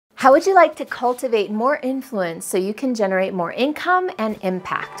How would you like to cultivate more influence so you can generate more income and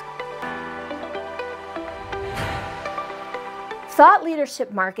impact? Thought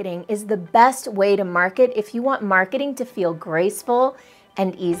leadership marketing is the best way to market if you want marketing to feel graceful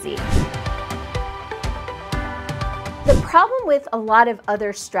and easy. The problem with a lot of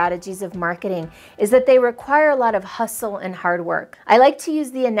other strategies of marketing is that they require a lot of hustle and hard work. I like to use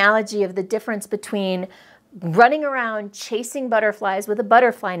the analogy of the difference between running around chasing butterflies with a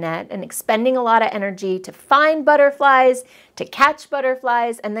butterfly net and expending a lot of energy to find butterflies, to catch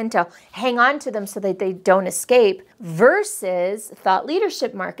butterflies, and then to hang on to them so that they don't escape, versus thought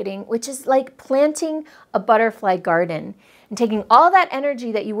leadership marketing, which is like planting a butterfly garden and taking all that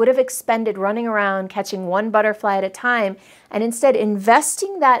energy that you would have expended running around catching one butterfly at a time and instead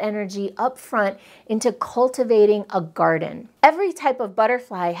investing that energy up front into cultivating a garden. Every type of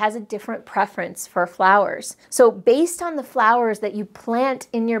butterfly has a different preference for flowers. So based on the flowers that you plant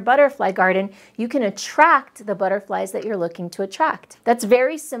in your butterfly garden, you can attract the butterflies that you're looking to attract. That's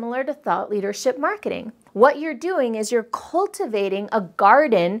very similar to thought leadership marketing. What you're doing is you're cultivating a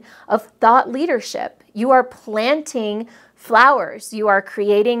garden of thought leadership. You are planting flowers. You are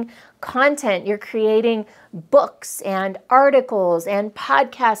creating content. You're creating books and articles and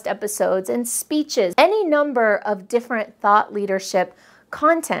podcast episodes and speeches, any number of different thought leadership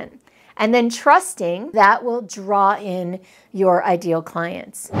content, and then trusting that will draw in your ideal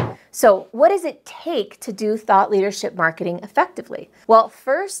clients. So what does it take to do thought leadership marketing effectively? Well,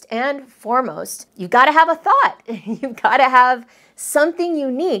 first and foremost, you've got to have a thought. You've got to have something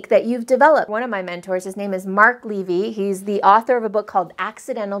unique that you've developed. One of my mentors, his name is Mark Levy. He's the author of a book called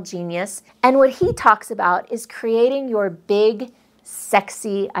Accidental Genius. And what he talks about is creating your big,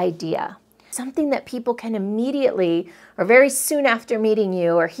 sexy idea. Something that people can immediately, or very soon after meeting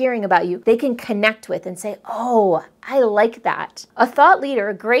you or hearing about you, they can connect with and say, oh, I like that. A thought leader,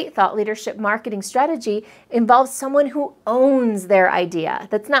 a great thought leadership marketing strategy involves someone who owns their idea.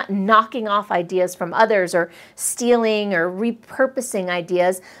 That's not knocking off ideas from others or stealing or repurposing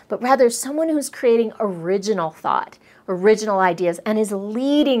ideas, but rather someone who's creating original thought, original ideas, and is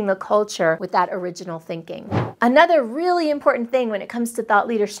leading the culture with that original thinking. Another really important thing when it comes to thought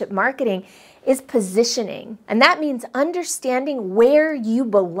leadership marketing is positioning. And that means understanding where you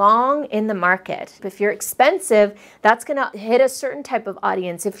belong in the market. If you're expensive, that's gonna hit a certain type of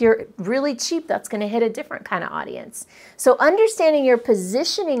audience. If you're really cheap, that's gonna hit a different kind of audience. So understanding your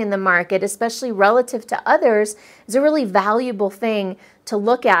positioning in the market, especially relative to others, is a really valuable thing to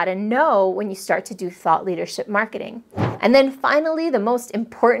look at and know when you start to do thought leadership marketing. And then finally, the most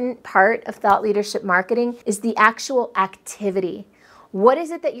important part of thought leadership marketing is the actual activity. What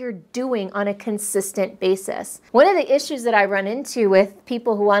is it that you're doing on a consistent basis? One of the issues that I run into with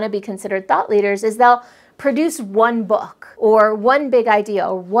people who want to be considered thought leaders is they'll produce one book or one big idea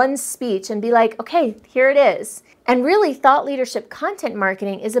or one speech and be like, okay, here it is. And really, thought leadership content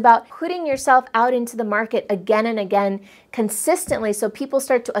marketing is about putting yourself out into the market again and again consistently so people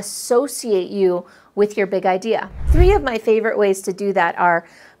start to associate you with your big idea. 3 of my favorite ways to do that are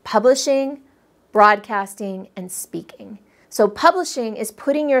publishing, broadcasting, and speaking. So publishing is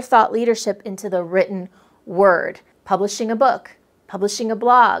putting your thought leadership into the written word. Publishing a book, publishing a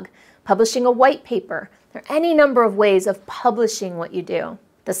blog, publishing a white paper. There are any number of ways of publishing what you do.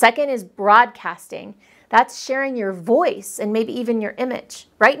 The second is broadcasting. That's sharing your voice and maybe even your image.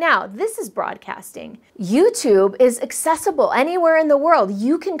 Right now, this is broadcasting. YouTube is accessible anywhere in the world.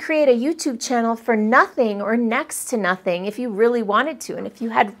 You can create a YouTube channel for nothing or next to nothing if you really wanted to. And if you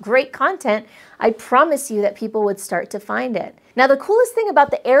had great content, I promise you that people would start to find it. Now, the coolest thing about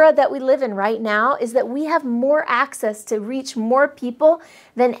the era that we live in right now is that we have more access to reach more people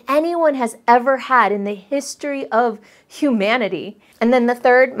than anyone has ever had in the history of humanity. And then the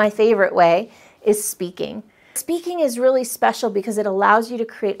third, my favorite way, is speaking. Speaking is really special because it allows you to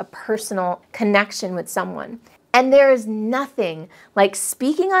create a personal connection with someone. And there is nothing like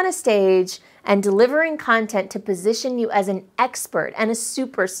speaking on a stage and delivering content to position you as an expert and a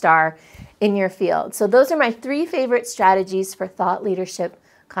superstar in your field. So those are my 3 favorite strategies for thought leadership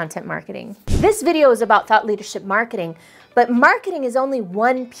content marketing. This video is about thought leadership marketing, but marketing is only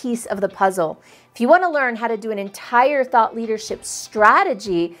one piece of the puzzle. If you want to learn how to do an entire thought leadership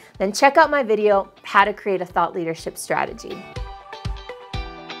strategy, then check out my video, How to Create a Thought Leadership Strategy.